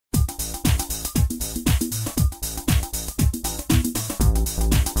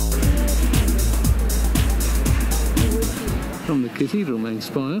Cathedral main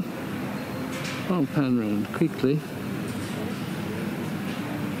spire. I'll pan round quickly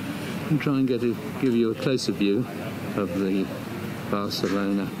and try and give you a closer view of the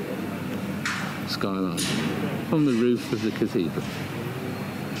Barcelona skyline from the roof of the cathedral.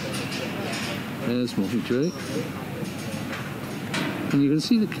 There's Montjuic, and you can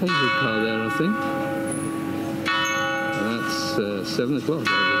see the cable car there, I think. That's 7 o'clock.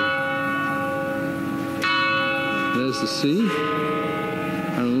 There's the sea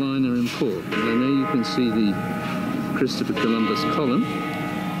and a liner in port, and then there you can see the Christopher Columbus column.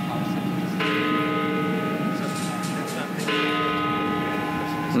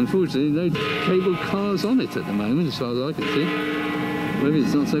 Unfortunately, no cable cars on it at the moment, as far as I can see. Maybe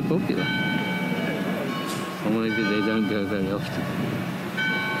it's not so popular. Or maybe they don't go very often.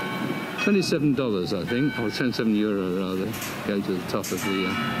 $27, I think, or €27 rather, go to the top of the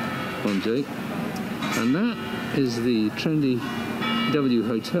Montjuic. And that is the trendy W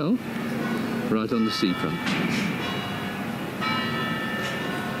Hotel right on the seafront.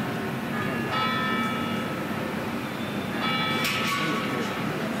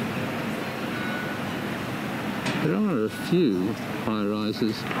 There are a few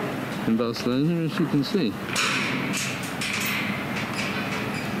high-rises in Barcelona, as you can see.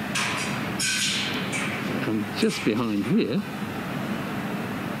 And just behind here,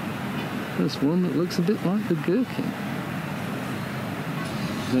 there's one that looks a bit like the Gherkin.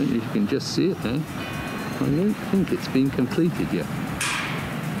 I don't know if you can just see it there. I don't think it's been completed yet.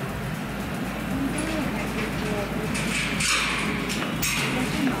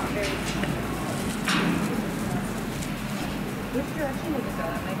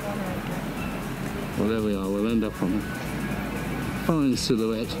 Well, there we are. We'll end up on a fine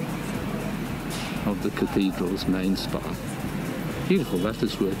silhouette of the cathedral's main spire. Beautiful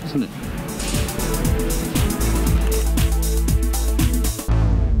lattice work, isn't it?